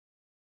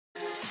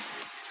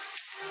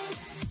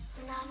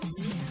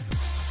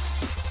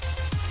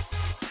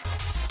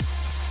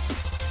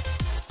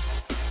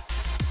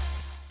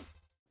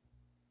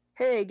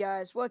Hey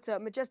guys, what's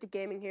up? Majestic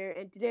Gaming here,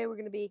 and today we're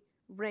going to be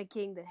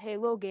ranking the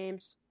Halo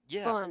games.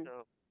 Yeah, Fun.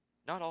 so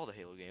not all the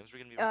Halo games. We're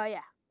gonna be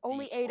Yeah,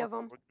 only 8 of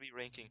them. we're gonna be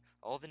ranking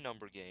all the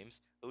number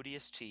games,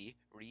 ODST,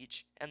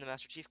 Reach, and the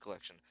Master Chief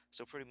Collection.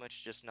 So pretty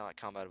much just not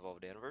Combat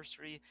Evolved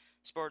Anniversary,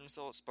 Spartan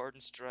Assault,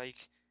 Spartan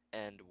Strike,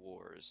 and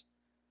Wars.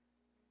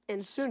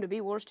 And soon to be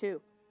Wars 2.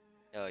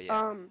 Oh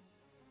yeah.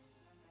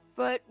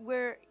 But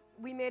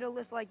we made a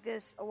list like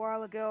this a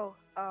while ago.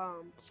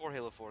 Before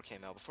Halo 4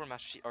 came out, before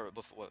Master Chief, or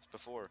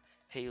before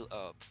Halo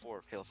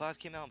 5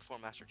 came out, and before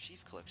Master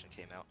Chief Collection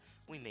came out,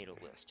 we made a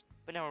list.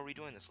 But now we're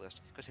redoing this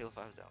list because Halo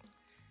 5 is out.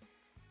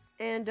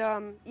 And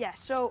yeah,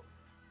 so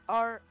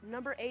our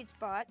number 8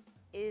 spot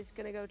is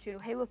gonna go to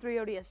Halo 3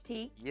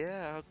 ODST.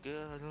 Yeah,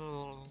 good.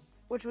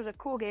 Which was a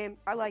cool game.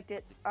 I liked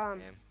it.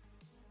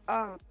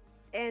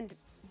 And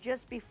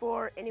just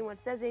before anyone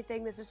says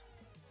anything, this is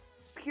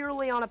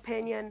purely on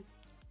opinion,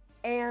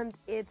 and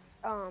it's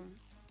Yeah,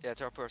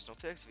 it's our personal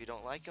picks. If you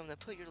don't like them, then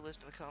put your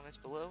list in the comments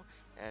below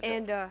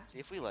and see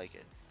if we like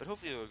it. But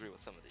hopefully you'll agree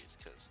with some of these,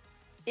 because...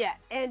 Yeah,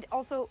 and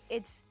also,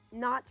 it's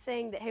not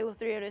saying that Halo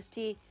 3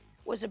 ODST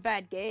was a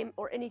bad game,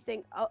 or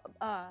anything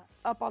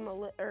up on the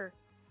list, or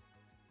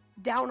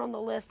down on the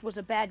list was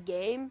a bad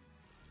game,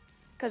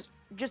 because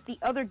just the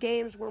other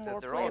games were more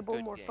playable,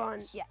 more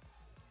fun. Yeah.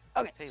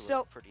 Okay, Halo's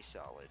so... pretty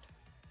solid.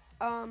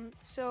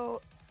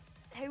 So,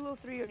 Halo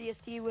 3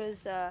 ODST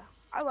was,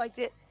 I liked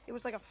it. It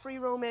was like a free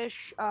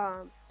roam-ish,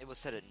 It was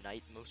set at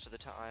night most of the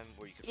time,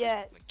 where you could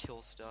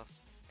kill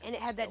stuff. And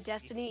it had that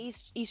Destiny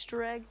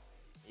Easter egg.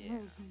 Yeah,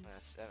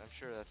 I'm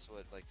sure that's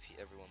what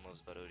everyone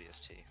loves about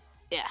ODST.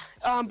 Yeah,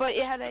 but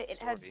it had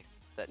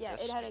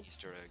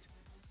Easter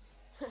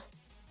egg.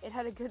 It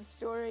had a good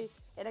story.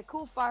 It had a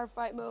cool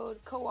firefight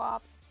mode,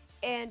 co-op,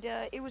 and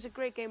it was a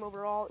great game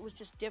overall. It was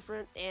just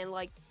different, and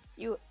like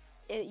you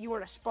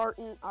weren't a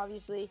Spartan,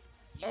 obviously.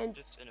 You were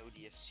just an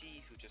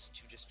ODST who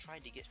just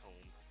tried to get home.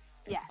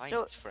 And find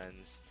his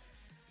friends.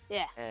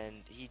 Yeah.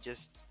 And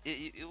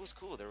it was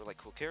cool. There were like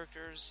cool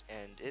characters,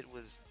 and it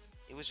was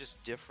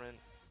just different,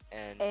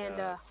 and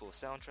cool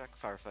soundtrack,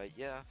 firefight,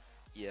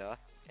 yeah,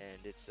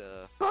 and it's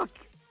Buck.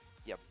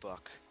 Yeah,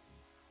 Buck.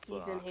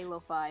 He's in Halo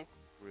 5.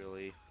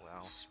 Really? Wow.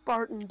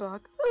 Spartan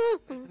Buck.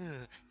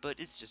 But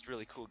it's just a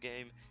really cool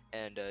game,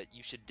 and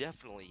you should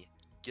definitely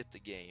get the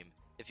game.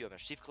 If you have a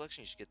Master Chief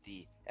Collection, you should get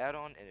the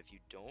add-on, and if you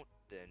don't,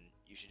 then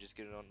you should just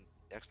get it on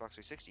Xbox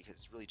 360 because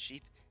it's really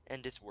cheap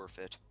and it's worth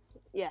it.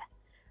 Yeah.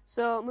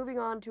 So moving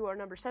on to our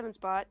number 7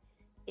 spot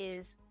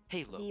is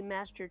Halo. The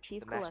Master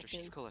Chief Collection. Master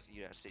Chief Collection.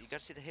 You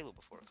gotta see the Halo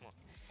before. Come on.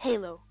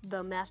 Halo,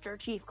 the Master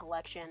Chief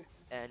Collection.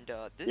 And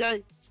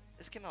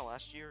this came out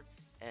last year,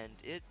 and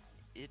it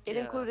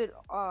included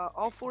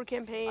all 4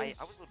 campaigns.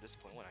 I was a little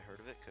disappointed when I heard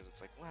of it because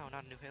it's like, wow,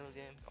 not a new Halo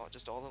game,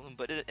 just all of them.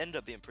 But it ended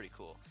up being pretty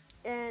cool.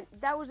 And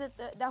that was at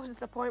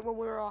the point when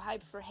we were all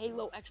hyped for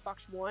Halo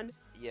Xbox One.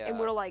 Yeah. And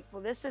we were like,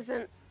 well, this is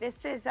the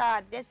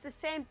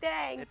same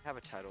thing. They didn't have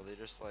a title. They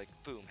just like,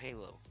 boom,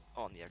 Halo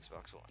on the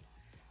Xbox One.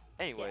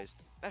 Anyways,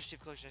 Master Chief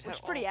Collection had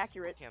pretty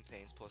accurate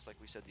campaigns, plus like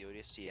we said, the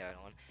ODST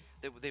add-on.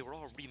 They were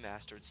all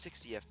remastered,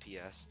 60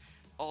 FPS,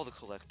 all the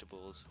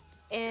collectibles.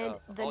 And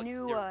there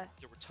were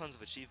tons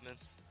of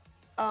achievements.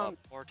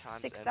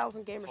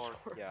 6,000 gamer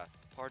score. Yeah,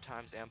 par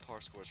times and par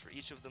scores for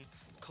each of them.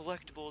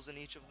 Collectibles in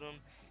each of them.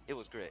 It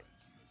was great.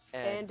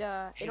 And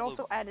it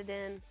also added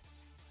in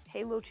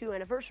Halo 2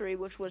 Anniversary,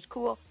 which was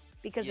cool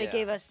because they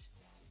gave us,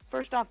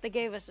 first off, they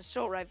gave us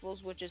assault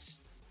rifles, which is,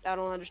 I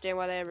don't understand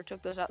why they ever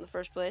took those out in the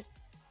first place.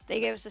 They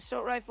gave us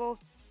assault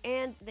rifles,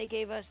 and they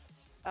gave us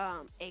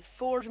a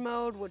Forge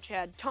mode, which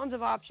had tons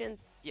of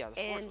options. Yeah, the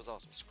Forge was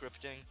awesome.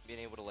 Scripting, being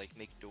able to like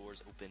make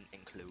doors open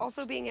and close.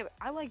 Also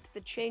I liked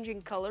the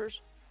changing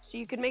colors, so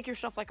you could make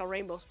yourself like a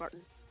rainbow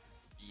Spartan.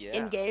 Yeah.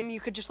 In game, you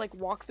could just like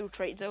walk through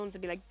trait zones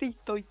and be like, dee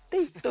doy,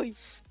 dee doy.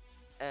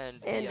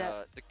 And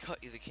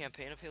the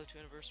campaign of Halo 2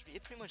 Anniversary,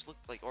 it pretty much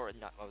looked like, or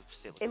not, I would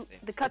say it looked the same.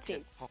 The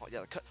cutscenes.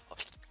 Yeah,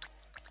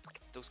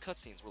 those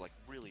cutscenes were like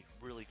really,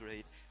 really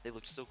great. They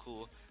looked so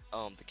cool.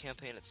 The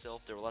campaign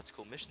itself, there were lots of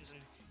cool missions in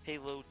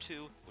Halo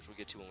 2, which we'll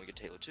get to when we get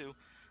to Halo 2.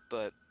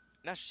 But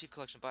Master Chief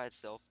Collection by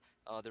itself,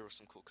 there were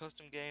some cool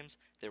custom games.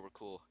 There were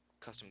cool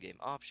custom game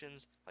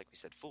options, like we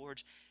said,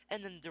 Forge.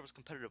 And then there was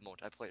competitive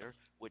multiplayer,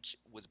 which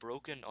was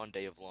broken on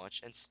day of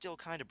launch and still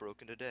kind of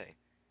broken today.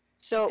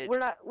 So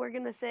we're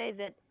gonna say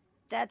that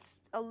that's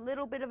a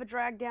little bit of a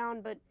drag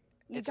down, but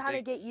you kind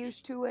of get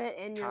used to it,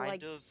 and you're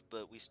like... Kind of,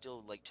 but we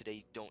still, like,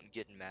 today don't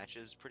get in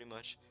matches, pretty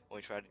much, when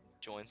we try to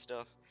join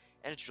stuff.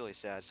 And it's really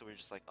sad, so we're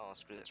just like, oh,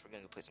 screw this, we're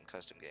gonna go play some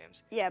custom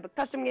games. Yeah, but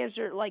custom games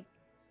are, like...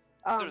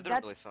 they're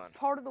that's really fun.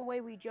 Part of the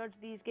way we judge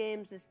these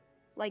games is,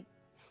 like...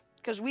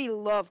 Because we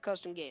love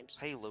custom games.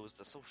 Halo's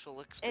the social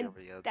experience.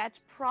 And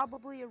that's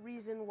probably a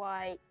reason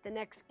why the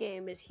next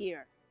game is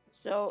here.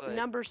 So,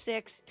 number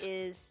 6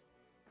 is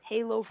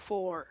Halo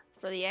 4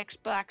 for the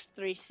Xbox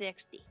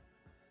 360.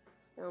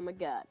 Oh my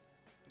god.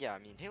 Yeah, I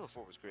mean, Halo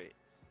 4 was great.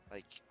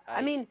 Like,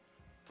 I mean,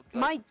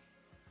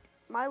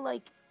 my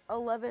like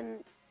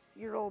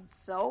 11-year-old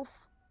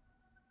self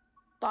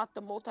thought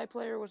the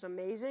multiplayer was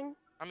amazing.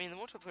 I mean, the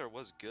multiplayer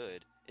was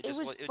good. It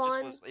was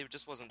fun, It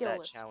just wasn't that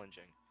skillless.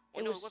 challenging. It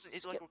Well, no, it was wasn't.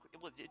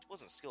 It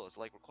wasn't skill. It's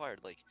like required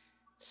like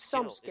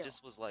some skill. skill.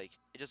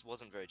 It just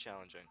wasn't very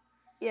challenging.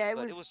 Yeah,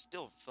 But it was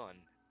still fun.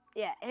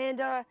 Yeah,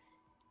 and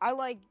I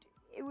liked.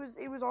 It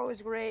was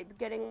always great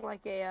getting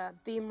like a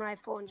beam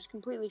rifle and just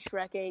completely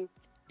shrekking.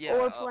 Yeah,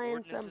 or playing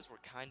ordinances some. were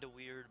kind of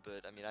weird,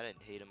 but I mean, I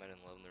didn't hate them. I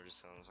didn't love them. They're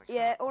just I was like,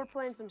 Yeah, huh. or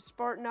playing some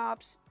Spartan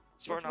Ops,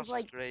 Spartan which was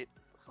Ops like great.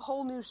 a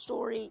whole new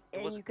story, It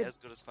and wasn't you could. as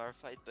good as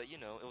Firefight, but you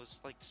know, it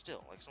was like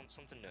still like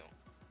something new.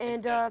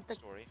 And the the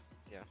story,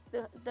 yeah.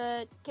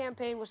 the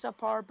campaign was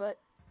subpar, but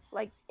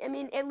like I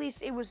mean, at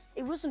least it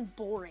wasn't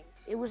boring.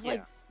 It was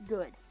like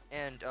good.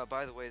 And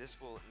by the way, this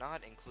will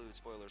not include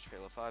spoilers for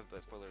Halo 5,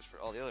 but spoilers for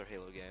all the other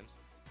Halo games,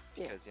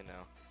 because you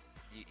know,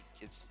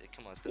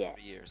 come on, it's been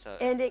 3 years.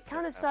 And it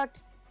kind of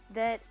sucked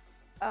that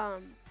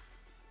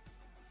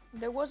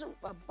there wasn't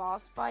a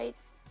boss fight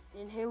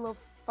in Halo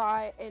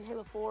 5 and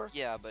Halo 4.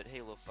 Yeah, but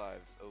Halo 5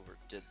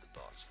 overdid the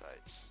boss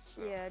fights.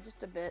 So. Yeah,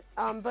 just a bit.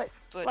 But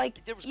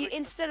like there was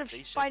instead of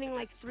fighting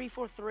like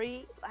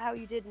 3-4-3, how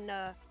you did in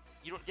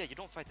you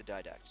don't fight the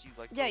didacts. You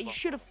like you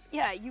should have.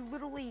 Yeah, you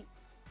literally.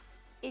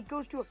 It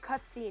goes to a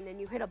cutscene and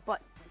you hit a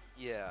button.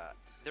 Yeah,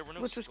 there were no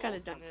which was kind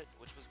of dumb. in it,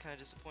 which was kind of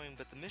disappointing.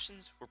 But the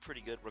missions were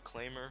pretty good.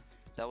 Reclaimer,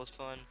 that was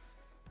fun,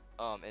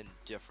 and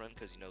different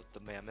because you know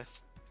the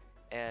mammoth,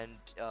 and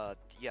like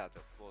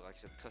I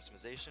said, the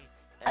customization.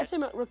 I'd say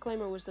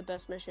Reclaimer was the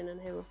best mission in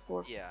Halo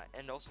 4. Yeah,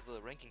 and also the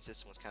ranking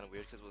system was kind of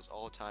weird because it was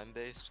all time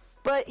based.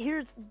 But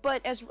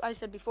as I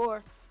said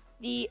before,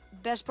 the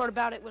best part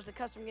about it was the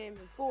custom games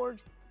in Forge.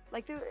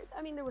 Like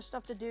there was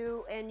stuff to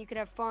do, and you could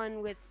have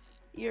fun with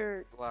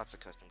your lots of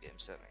custom game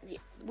settings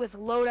with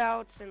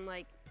loadouts and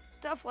like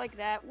stuff like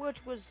that, which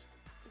was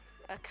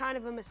a kind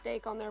of a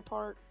mistake on their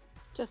part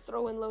to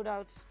throw in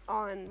loadouts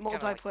on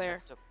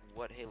multiplayer. Like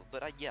what Halo?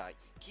 But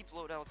keep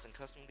loadouts in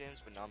custom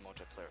games, but not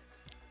multiplayer.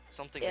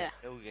 Something that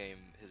no game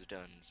has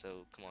done.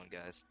 So come on,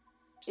 guys.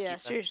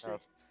 Just seriously.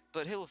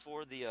 But Halo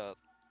 4,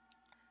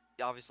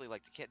 obviously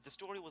like the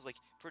story was like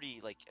pretty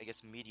like I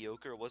guess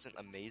mediocre. It wasn't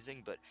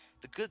amazing, but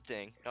the good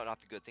thing, not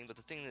the good thing, but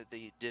the thing that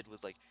they did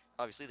was like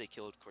obviously they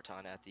killed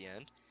Cortana at the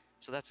end,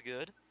 so that's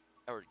good,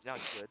 or not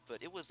good,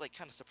 but it was like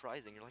kind of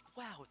surprising. You're like,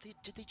 wow,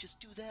 did they just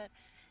do that?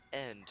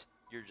 And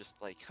you're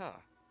just like, huh.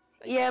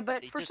 Yeah,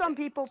 but for some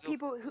people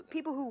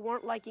who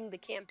weren't liking the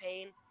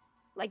campaign,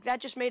 like that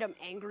just made them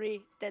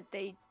angry that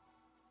they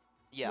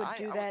would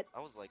do that.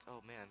 I was like,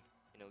 oh man,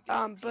 you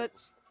know. But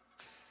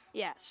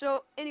yeah.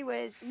 So,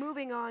 anyways,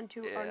 moving on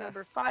to our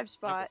number 5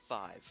 spot.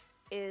 Number 5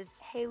 is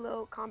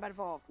Halo Combat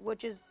Evolved,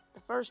 which is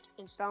the first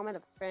installment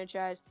of the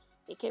franchise.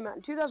 It came out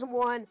in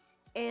 2001,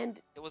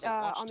 and it was a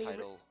launch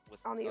title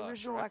on the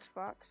original Shrek.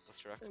 Xbox. With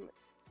Shrek.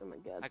 Oh my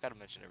god. I gotta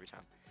mention every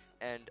time.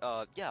 And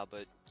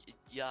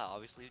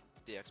obviously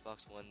the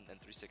Xbox One and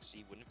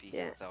 360 wouldn't be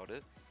here without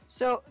it.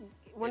 So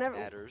whenever it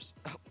matters,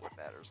 what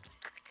matters?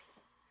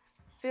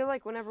 I feel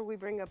like whenever we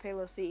bring up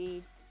Halo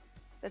CE,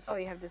 that's all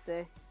you have to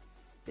say,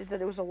 is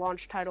that it was a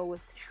launch title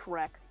with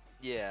Shrek.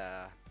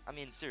 Yeah, I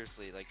mean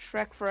seriously, like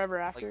Shrek Forever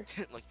After.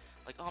 Like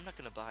oh, I'm not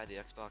gonna buy the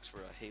Xbox for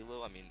a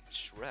Halo. I mean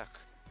Shrek.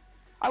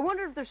 I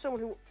wonder if there's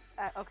someone who.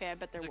 Okay, I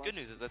bet there was. The good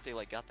news is that they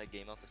like got that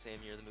game out the same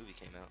year the movie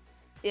came out.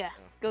 Yeah,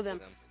 go them.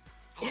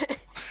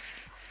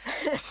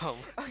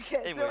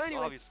 Okay, so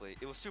obviously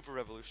it was super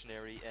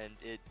revolutionary, and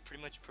it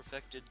pretty much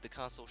perfected the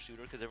console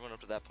shooter because everyone up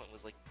to that point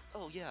was like,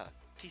 oh yeah,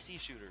 PC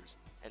shooters,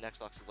 and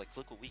Xbox is like,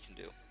 look what we can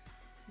do.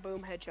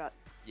 Boom, headshot.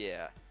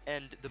 Yeah,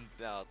 and the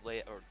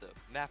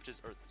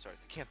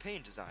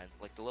campaign design,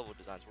 like the level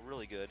designs were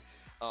really good.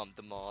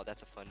 The Maw,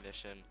 that's a fun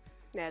mission.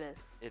 Yeah, it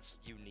is.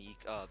 It's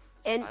unique.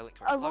 And silent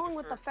along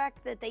with the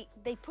fact that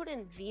they put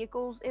in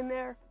vehicles in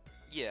there,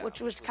 yeah, which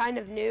was kind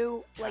of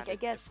new. Like I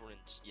guess.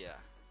 Different, yeah.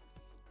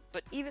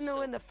 But even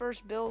though in the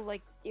first build,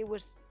 like it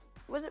was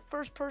it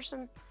first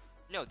person?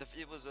 No,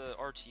 it was a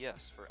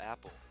RTS for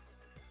Apple.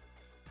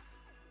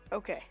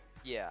 Okay.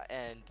 Yeah,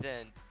 and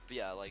then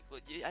like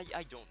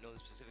I don't know the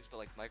specifics, but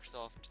like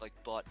Microsoft like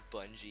bought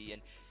Bungie,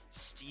 and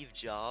Steve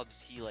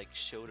Jobs he like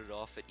showed it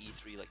off at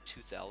E3 like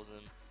 2000.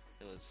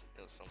 It was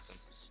something.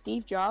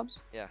 Steve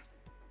Jobs? Yeah.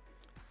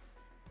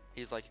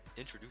 He's like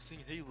introducing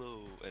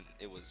Halo, and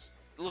it was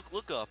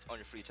look up on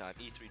your free time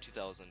E3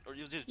 2000 or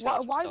it was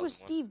 2000, why was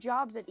Steve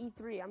Jobs at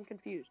E3? I'm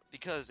confused.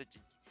 Because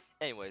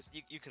anyways,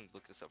 you can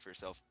look this up for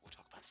yourself. We'll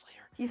talk about this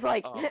later. He's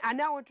like, I'm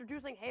now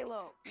introducing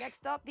Halo.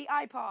 Next up, the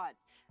iPod.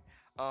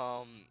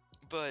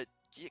 But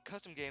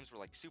custom games were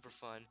like super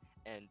fun,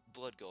 and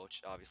Blood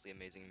Gulch, obviously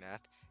amazing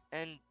map,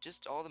 and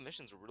just all the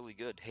missions were really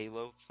good.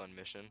 Halo, fun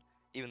mission,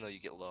 even though you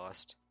get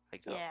lost. I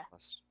got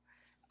lost.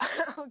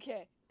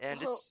 Okay.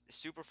 And it's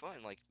super fun.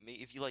 Like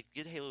if you like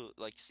get Halo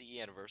like CE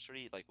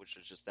Anniversary, like which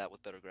is just that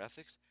with better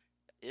graphics.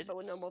 But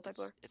with no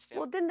multiplayer. It's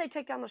well, didn't they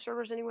take down the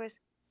servers anyways?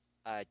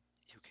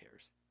 Who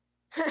cares?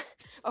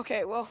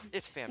 Okay, well,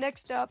 it's fan.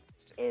 Next up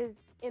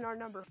is in our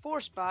number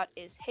 4 spot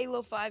is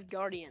Halo 5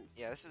 Guardians.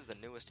 Yeah, this is the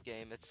newest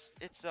game. It's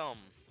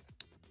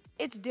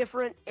it's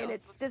different, Yeah, and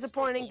it's let's go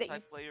disappointing that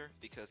multiplayer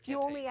because you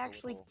only campaign's a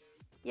actually, little.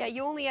 yeah,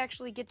 you only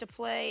actually get to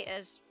play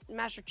as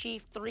Master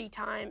Chief 3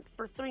 times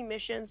for 3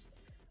 missions,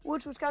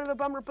 which was kind of a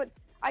bummer. But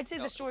I'd say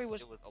No, the story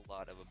was, it was a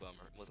lot of a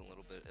bummer. It wasn't a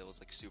little bit. It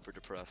was like super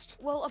depressed.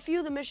 well, a few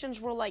of the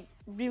missions were like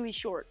really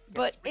short. Yeah,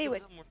 But we give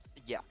anyways, them more.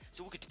 Yeah,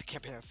 so we'll get to the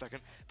campaign in a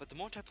second. But the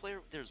multiplayer,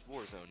 there's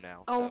Warzone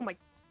now. oh So my,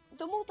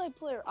 the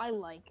multiplayer I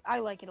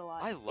like it a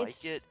lot. I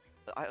like it.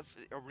 It's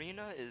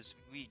Arena is.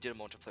 We did a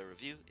multiplayer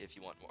review. If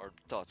you want our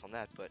thoughts on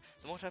that, but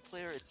the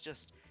multiplayer, it's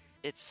just.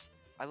 It's.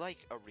 I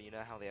like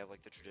Arena how they have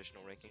like the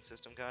traditional ranking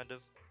system kind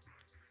of.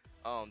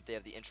 They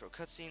have the intro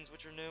cutscenes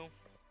which are new.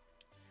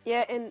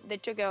 Yeah, and they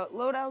took out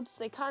loadouts.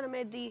 They kind of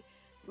made the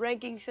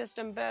ranking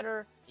system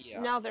better.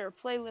 Yeah. Now there are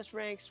playlist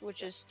ranks,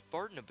 which is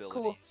Spartan cool.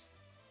 abilities.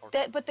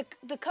 But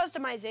the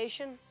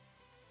customization,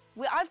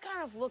 I've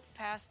kind of looked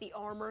past the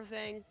armor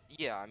thing.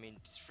 Yeah, I mean,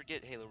 just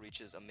forget Halo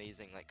Reach's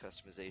amazing like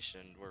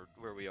customization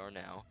where we are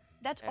now.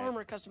 That's And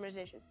armor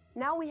customization.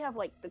 Now we have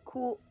like the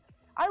cool.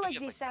 I we like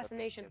have, the like,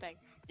 assassination weapon thing.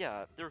 skins.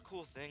 Yeah, there are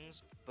cool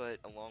things, but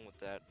along with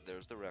that,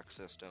 there's the rec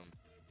system,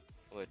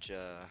 which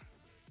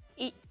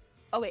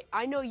Oh wait,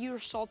 I know you're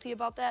salty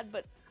about that,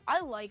 but I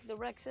like the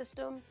rec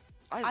system.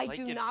 I like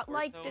do it in not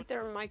like Warzone. that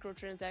there are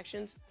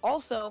microtransactions.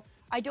 Also,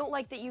 I don't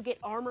like that you get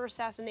armor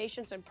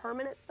assassinations and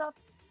permanent stuff.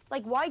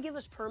 Like, why give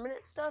us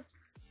permanent stuff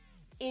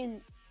in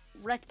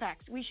rec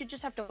packs? We should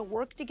just have to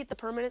work to get the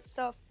permanent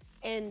stuff.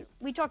 And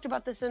we talked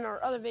about this in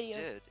our other video.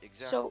 Did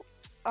exactly. So,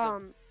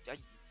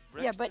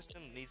 Rec yeah, but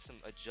system needs some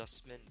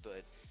adjustment,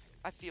 but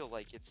I feel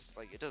like it's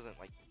like it doesn't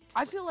like.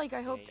 I feel like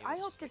I hope just,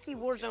 to like, see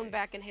okay. Warzone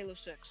back in Halo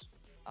 6.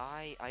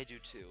 I do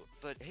too,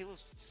 but Halo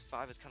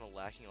 5 is kind of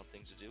lacking on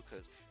things to do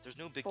because there's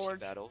no big team Forge.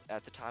 battle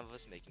at the time of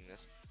us making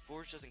this.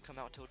 Forge doesn't come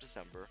out until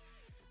December.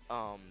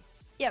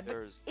 Yeah, but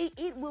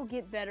it will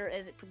get better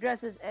as it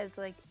progresses, as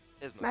like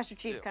Master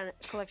Chief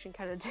collection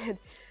kind of did.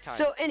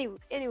 So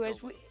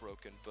anyways, we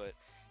broken, but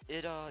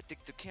it let's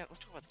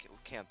talk about the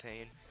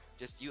campaign.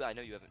 Just I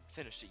know you haven't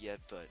finished it yet,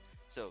 but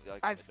so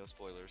like I said, no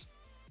spoilers.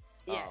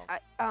 Yeah,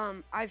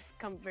 I've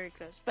come very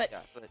close, but yeah,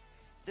 but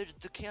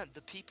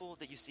the people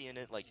that you see in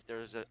it, like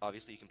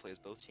obviously you can play as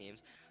both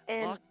teams.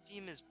 And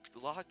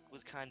Locke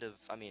was kind of,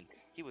 I mean,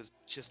 he was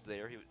just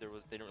there. They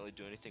didn't really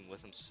do anything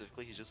with him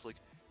specifically. He's just like,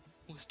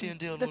 we'll stand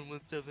down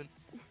 117.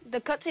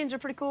 The cutscenes are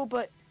pretty cool,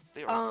 but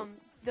they are cool.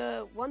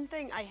 The one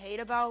thing I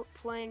hate about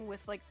playing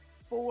with like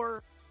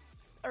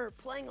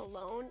playing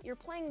alone, you're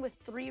playing with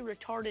 3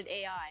 retarded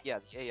AI. Yeah,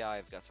 the AI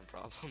have got some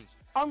problems.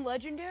 On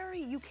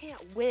Legendary, you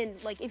can't win.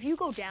 Like, if you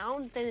go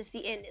down, then it's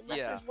the end. Unless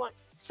there's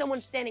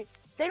someone standing.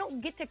 They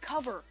don't get to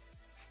cover.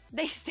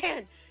 They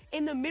stand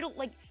in the middle.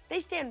 Like,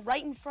 they stand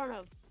right in front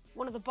of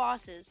one of the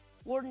bosses,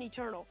 Warden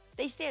Eternal.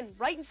 They stand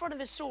right in front of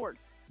his sword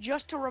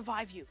just to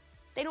revive you.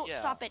 They don't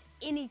stop at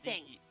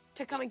anything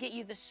to come and get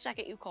you the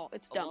second you call.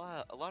 It's dumb.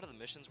 A lot of the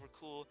missions were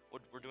cool.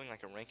 We're doing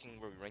like a ranking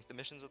where we rank the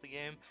missions of the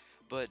game,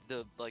 but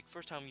the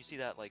first time you see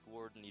that like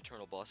Warden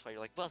Eternal boss fight, you're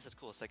like, boss, that's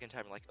cool. Second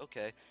time, you're like,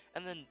 okay,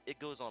 and then it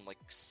goes on like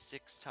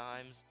 6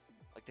 times.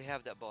 Like they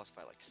have that boss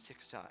fight like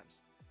 6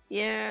 times.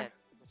 Yeah. And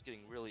it's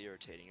getting really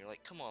irritating. You're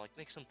like, come on, like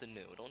make something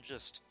new. Don't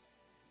just.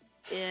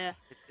 Yeah.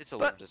 It's a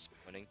little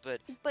disappointing, but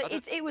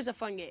it was a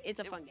fun game. It's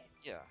a fun game.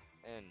 Yeah,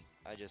 and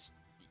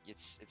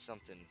it's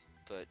something,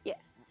 but yeah.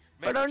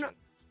 But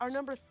our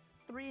number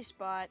 3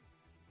 spot,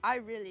 I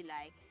really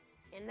like,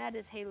 and that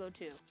is Halo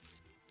 2.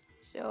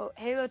 So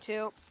Halo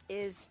 2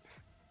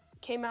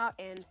 came out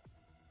in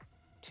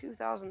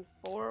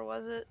 2004,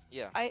 was it?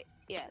 Yeah.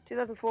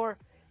 2004.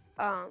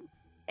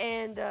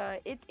 And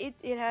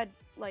it had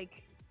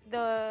like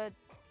the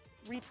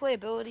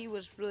replayability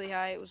was really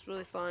high. It was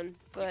really fun.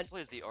 But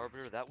Replay as the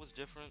Arbiter, that was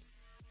different.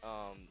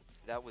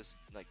 That was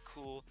like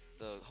cool.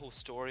 The whole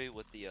story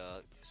with the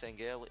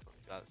Sangale,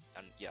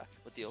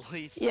 with the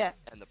elites,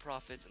 and the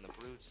prophets and the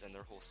brutes and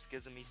their whole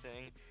schismy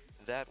thing,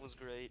 that was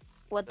great.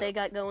 They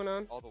got going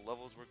on. All the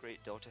levels were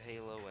great. Delta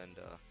Halo and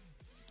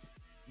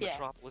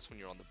Metropolis when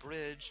you're on the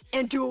bridge.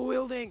 And dual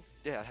wielding.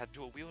 Yeah, it had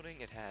dual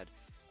wielding. It had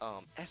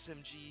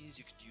SMGs.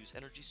 You could use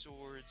energy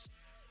swords.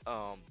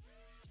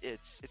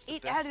 It's the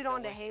it best added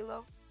on to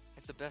Halo.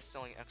 It's the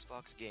best-selling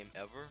Xbox game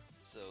ever.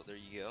 So there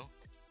you go.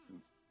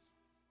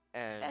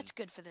 And that's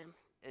good for them.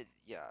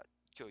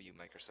 Go you,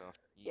 Microsoft.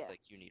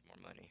 You need more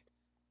money.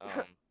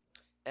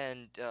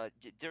 And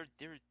they're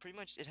pretty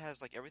much, it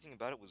has like everything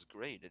about it was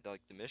great.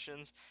 Like the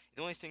missions.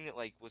 The only thing that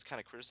like was kind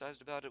of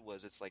criticized about it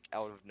was it's like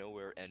out of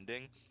nowhere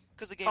ending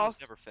because the game was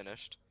never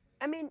finished.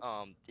 I mean,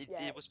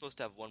 it was supposed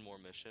to have one more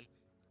mission,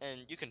 and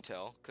you can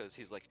tell because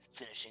he's like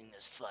finishing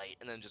this fight,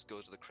 and then just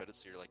goes to the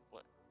credits. So you're like,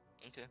 what?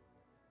 Okay.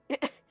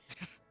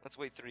 Let's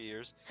wait 3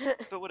 years,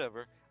 but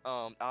whatever.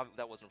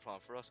 That wasn't a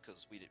problem for us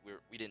because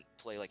we didn't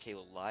play like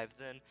Halo Live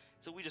then,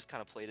 so we just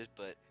kind of played it.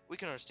 But we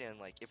can understand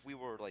like if we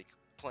were like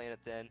playing it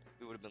then,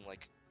 we would have been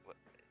like, what?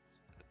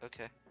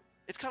 Okay.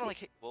 It's kind of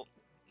like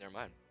never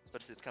mind.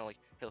 It's kind of like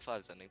Halo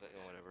 5's ending, but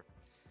whatever.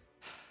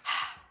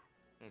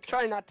 Okay.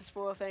 Try not to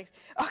spoil things.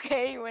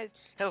 Okay, anyways.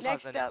 Halo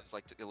 5's ending is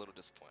like a little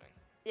disappointing.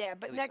 Yeah,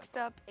 but next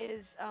up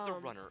is the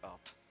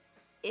runner-up.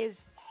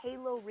 is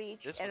Halo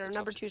Reach This at was our a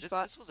number tough. 2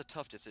 spot. This was a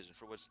tough decision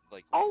for which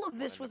like. All of one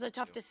this and was number a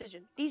tough two.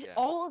 decision. Yeah.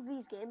 All of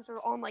these games are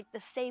on like the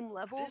same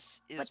level,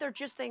 This but is they're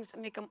just things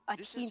that make them a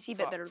this is teensy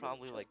bit better than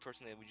probably each like other.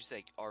 personally, would you say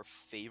like, our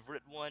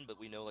favorite one? But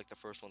we know like the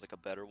first one's like a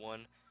better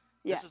one.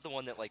 Yeah, This is the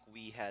one that like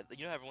we had.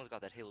 You know, everyone's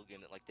got that Halo game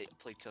that like they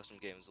played custom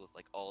games with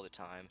like all the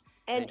time,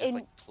 and they just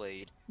like and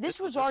played. this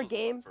was This our was one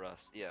game. for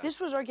us. Yeah. This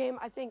was our game.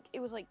 I think it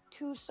was like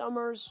 2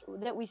 summers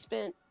that we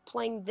spent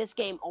playing this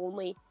game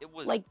only. It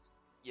was. Like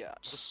Yeah,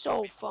 the so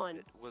story for fun.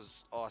 it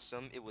was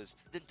awesome. It was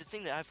the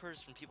thing that I've heard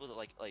is from people that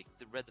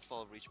read the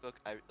Fall of Reach book.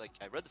 I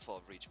read the Fall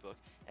of Reach book,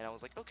 and I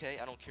was like, okay,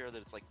 I don't care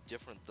that it's like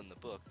different than the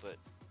book, but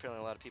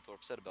apparently a lot of people are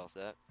upset about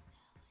that.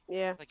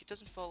 Yeah. Like it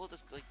doesn't follow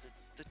this like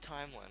the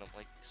timeline. I'm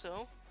like,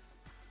 so.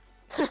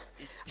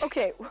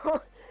 Okay,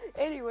 well,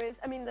 anyways,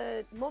 I mean,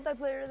 the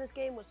multiplayer of this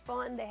game was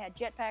fun. They had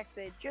jetpacks.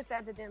 They just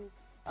added in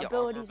Yeah,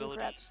 abilities armor and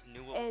crap. abilities,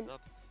 knew what And was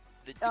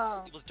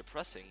up. It was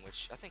depressing,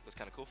 which I think was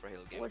kind of cool for a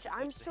Halo game. which Most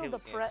I'm of the still Halo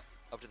depressed.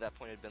 games up to that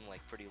point had been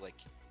like pretty like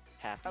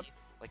happy.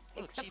 Like,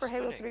 look, Except Chief's for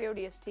Halo winning.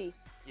 3 ODST.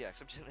 Yeah,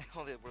 except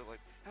all they were like,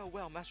 oh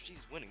wow, Master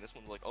Chief's winning. This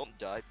one was like, oh,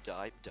 die.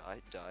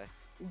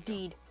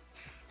 Indeed.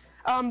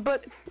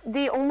 But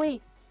the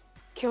only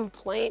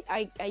complaint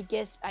I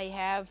guess I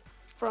have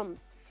from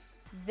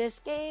this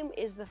game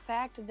is the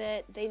fact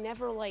that they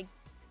never like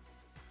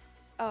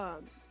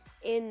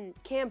in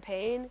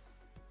campaign,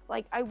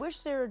 like I wish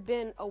there had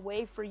been a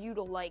way for you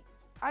to like,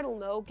 I don't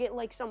know, get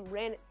like some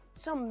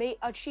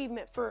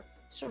achievement for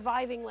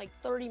surviving like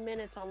 30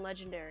 minutes on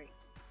legendary.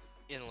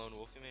 In Lone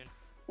Wolf, you mean?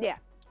 Yeah.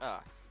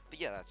 But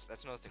yeah,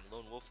 that's another thing.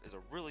 Lone Wolf is a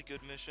really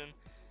good mission.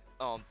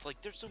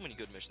 Like there's so many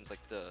good missions,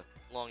 like the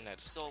Long Night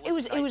of Solace.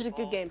 It was a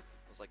good game.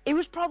 It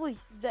was probably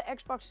the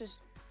Xbox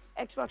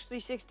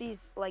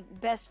 360's like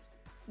best,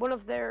 one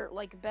of their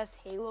like best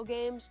Halo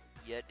games.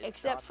 Yet it's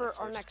except not for the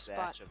our first next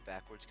batch spot. of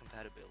backwards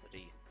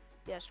compatibility.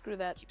 Yeah, screw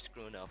that. Keep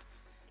screwing up.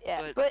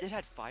 Yeah, but it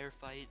had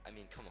Firefight. I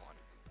mean, come on.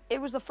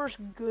 It was the first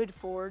good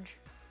Forge.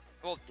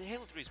 Well, the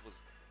Halo 3's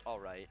was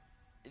alright.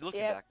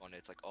 Looking back on it,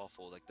 it's like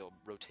awful, like the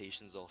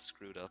rotation's all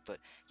screwed up. But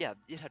yeah,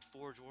 it had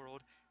Forge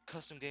World.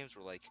 Custom games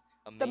were like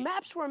amazing. The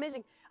maps were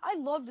amazing. I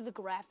loved the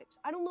graphics.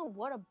 I don't know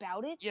what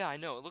about it. Yeah, I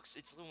know.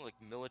 It's a little like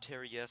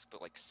military-esque,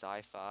 but like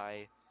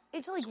sci-fi.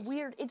 It's like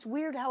weird. It's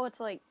weird how it's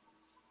like,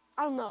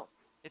 I don't know.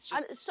 It's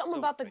just something so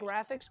about great. the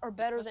graphics are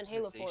better than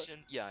Halo 4.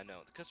 Yeah, I know.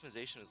 The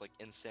customization is like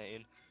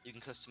insane. You can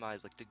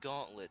customize like the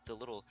gauntlet,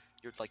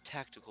 your like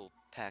tactical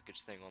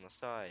package thing on the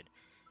side.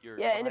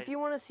 Yeah, and if you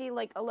want to see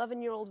like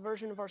 11-year-old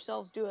version of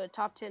ourselves do a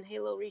top 10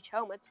 Halo Reach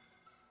helmets,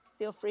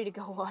 feel free to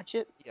go watch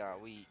it. Yeah,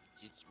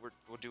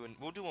 we'll do one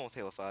with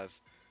Halo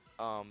 5.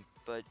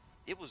 But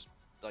it was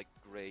like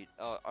great.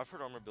 I've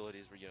heard armor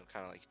abilities were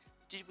kind of like,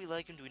 did we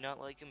like him? Do we not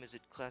like him? Is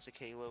it classic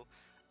Halo?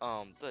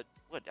 But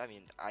what I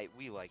mean, I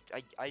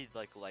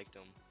liked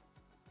them,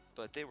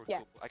 but they were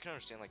cool. I can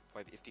understand like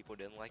why if people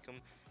didn't like them,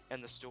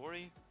 and the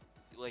story,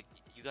 like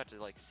you got to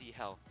like see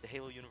how the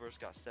Halo universe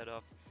got set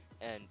up,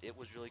 and it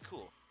was really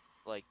cool.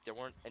 Like there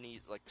weren't any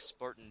like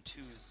Spartan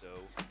 2s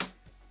though.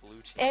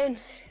 Blue team. And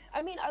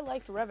I mean, I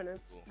liked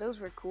Revenants. Cool. Those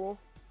were cool.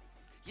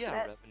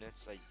 Yeah,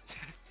 Revenants. I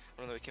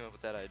don't know who came up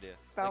with that idea.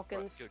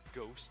 Falcons. Like, a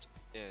ghost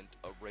and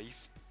a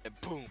Wraith, and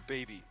boom,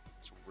 baby.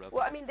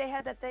 Well, I mean, they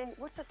had that thing.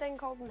 What's that thing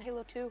called in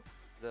Halo 2?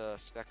 The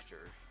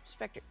Spectre.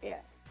 Spectre,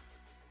 yeah.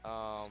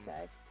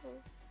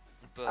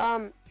 But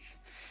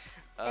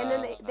and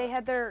then they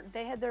had their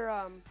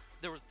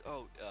there was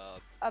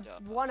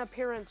one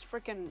appearance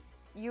freaking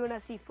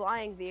UNSC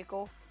flying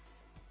vehicle.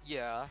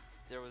 Yeah,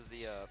 there was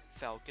the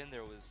Falcon.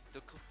 There's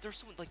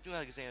so like New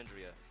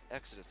Alexandria,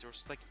 Exodus. There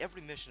was like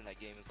every mission in that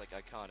game is like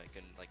iconic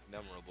and like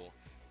memorable,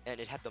 and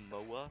it had the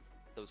MOA,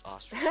 those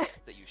ostriches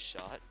that you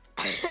shot.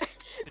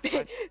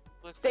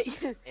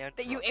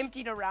 that you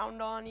emptied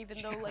around on, even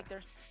though like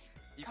there's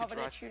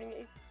Covenant shooting at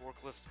you.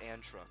 Forklifts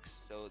and trucks.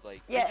 So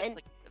like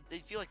they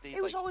feel like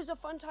it was always a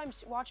fun time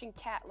watching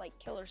Kat like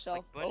kill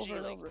herself like, Bungie, over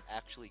and over.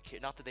 Actually,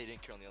 not that they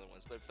didn't kill on the other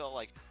ones, but it felt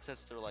like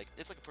since they're like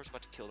it's like a person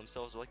about to kill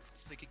themselves, they're like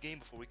let's make a game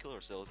before we kill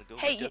ourselves and go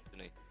to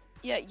Destiny.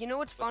 Yeah, you know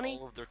what's funny?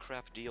 All of their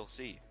crap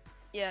DLC.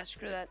 Yeah,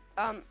 screw that.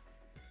 Well,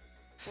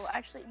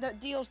 actually, the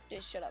DLC.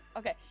 Shut up.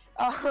 Okay.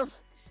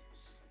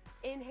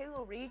 In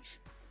Halo Reach,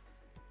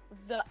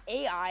 the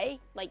AI,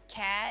 like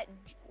Kat,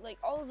 like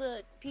all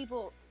the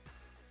people,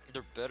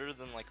 they're better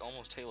than like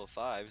almost Halo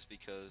 5s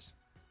because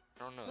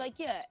I don't know. Like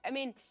yeah, I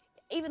mean,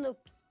 even though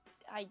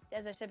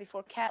as I said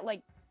before, Kat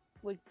like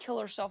would kill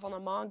herself on the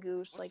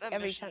mongoose. What's like that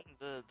every mission,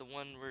 time. the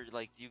one where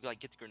like you like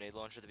get the grenade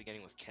launcher at the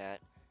beginning with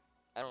Kat.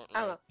 I don't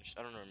know.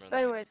 I don't remember. But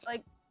anyways,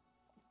 like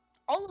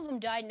all of them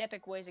died in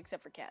epic ways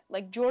except for Kat.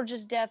 Like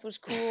George's death was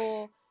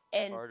cool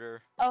and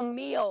Carter.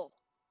 Emil.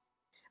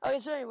 Okay,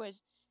 so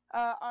anyways,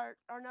 our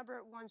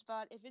number 1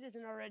 spot, if it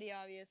isn't already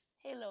obvious,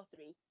 Halo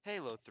 3.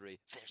 Halo 3.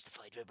 Finish the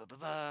fight. Okay.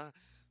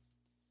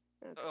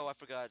 Oh, I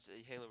forgot.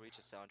 Halo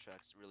Reach's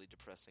soundtrack's really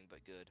depressing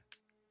but good.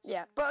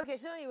 Yeah, but okay,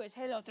 so anyways,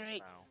 Halo 3.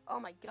 Wow. Oh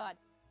my god.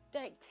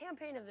 The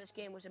campaign of this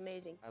game was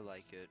amazing. I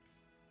like it.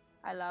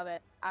 I love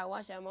it. I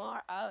want some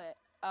more of it.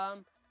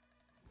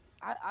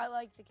 I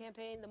liked the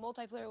campaign. The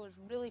multiplayer was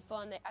really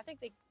fun. I think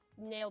they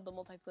nailed the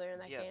multiplayer in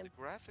that Yeah, game. the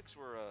graphics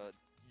were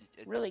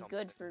Really something.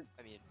 good for.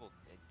 I mean, well,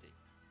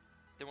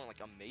 they weren't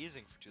like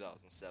amazing for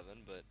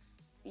 2007, but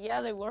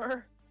Yeah, they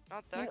were.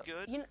 not that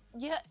good.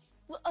 Yeah.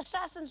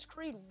 Assassin's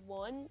Creed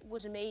 1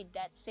 was made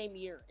that same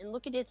year, and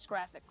look at its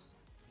graphics.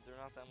 They're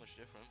not that much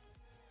different.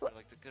 What?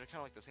 They're kind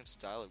of like the same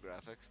style of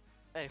graphics.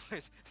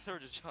 Anyways,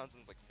 Sergeant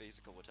Johnson's like face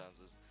a couple times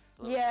is.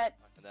 Yeah,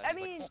 I He's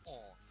mean, like,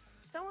 oh.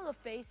 some of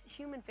the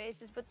human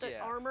faces, but the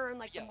Yeah. armor and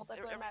like Yeah, the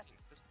multiplayer map.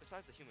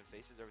 besides the human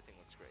faces, everything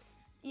looks great.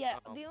 Yeah,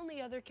 the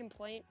only other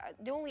complaint,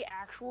 the only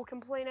actual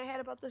complaint I had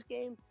about this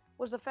game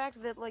was the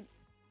fact that like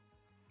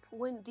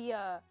when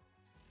the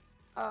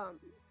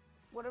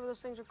whatever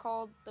those things are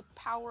called, the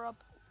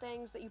power-up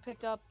things that you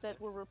picked up that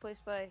were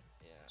replaced by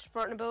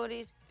Spartan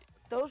abilities,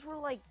 those were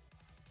like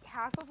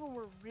half of them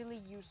were really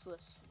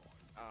useless.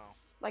 Oh.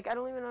 Like I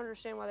don't even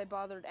understand why they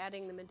bothered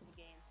adding them into the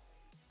game.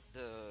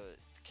 The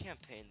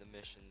campaign, the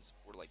missions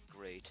were like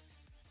great.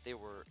 They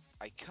were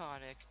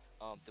iconic.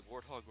 The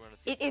Warthog run.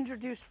 It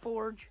introduced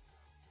Forge.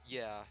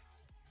 Yeah.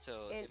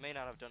 So it may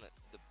not have done it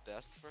the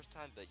best the first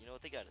time, but you know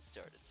what? They got it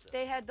started. So.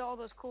 They had all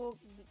those cool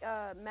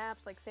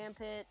maps like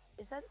Sandpit.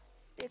 Is that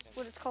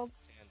what it's called?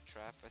 Sand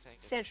Trap, I think.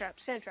 Sand Trap.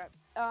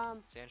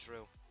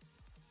 Sandshrew.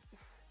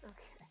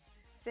 Okay.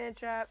 Sand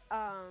Trap.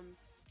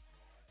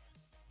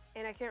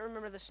 And I can't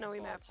remember the snowy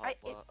map.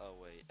 Oh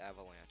wait,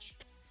 Avalanche.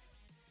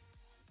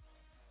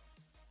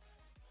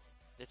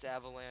 It's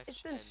Avalanche.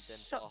 It's been and then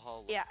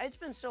Valhalla. Yeah, it's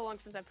been so long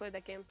since I played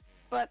that game,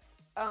 but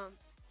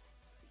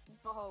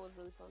Valhalla was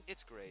really fun.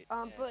 It's great.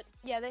 But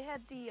yeah, they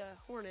had the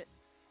Hornet.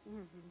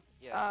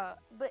 Yeah.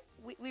 But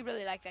we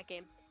really liked that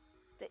game.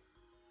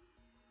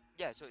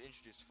 Yeah, so it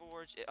introduced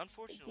Forge.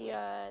 Unfortunately,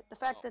 the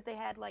fact that they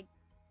had like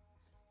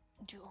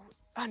dual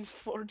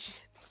unfortunate.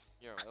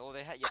 Yeah, well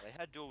they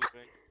had dual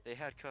weaving, they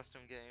had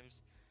custom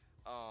games,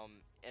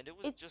 and it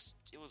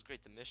was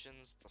great. The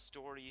missions, the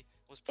story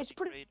was pretty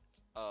great.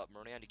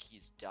 Miranda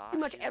Keys dies.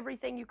 Pretty much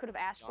everything you could have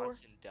asked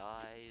Johnson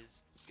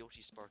dies.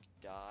 Guilty Spark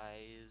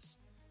dies.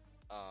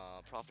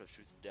 Prophet of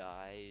Truth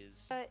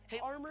dies.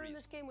 Armor in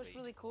this game was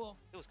really cool.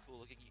 It was cool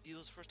looking. It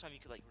was the first time you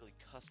could like really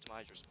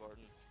customize your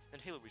Spartan.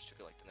 And Halo Reach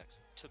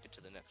took it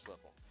to the next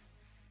level.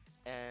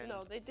 And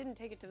no, they didn't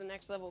take it to the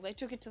next level. They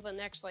took it to the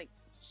next like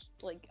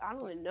I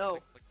don't even know.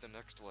 Like the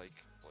next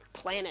like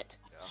planet,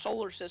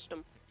 solar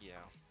system. Yeah.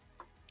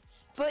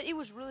 But it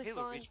was really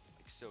Halo fun. Reach was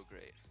like so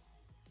great.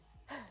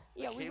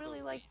 Yeah, like, we Halo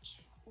really liked.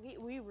 Reach.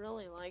 We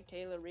really liked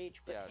Halo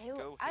Reach, but Yeah,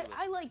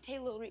 I liked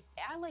Halo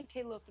I liked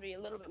Halo 3 a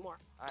little bit more.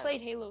 I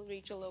Played Halo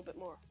Reach a little bit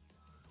more.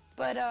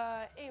 But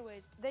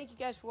anyways, thank you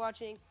guys for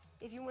watching.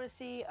 If you want to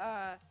see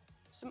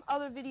some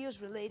other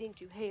videos relating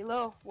to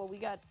Halo, well, we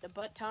got a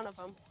butt ton of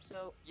them.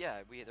 So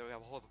yeah, we have a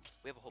whole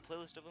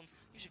playlist of them.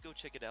 You should go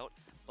check it out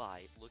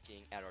by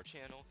looking at our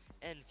channel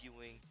and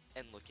viewing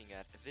and looking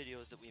at the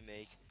videos that we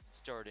make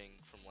starting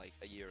from like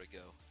a year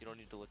ago. You don't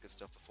need to look at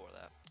stuff before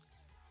that.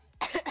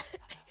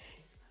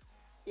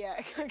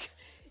 yeah,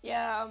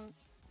 yeah.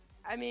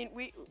 I mean,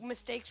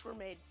 mistakes were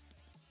made.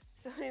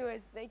 So,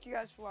 anyways, thank you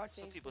guys for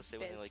watching. Some people say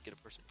when they like get a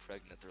person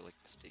pregnant, they're like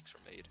mistakes were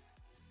made.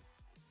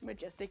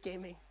 Majestic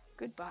Gaming.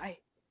 Goodbye.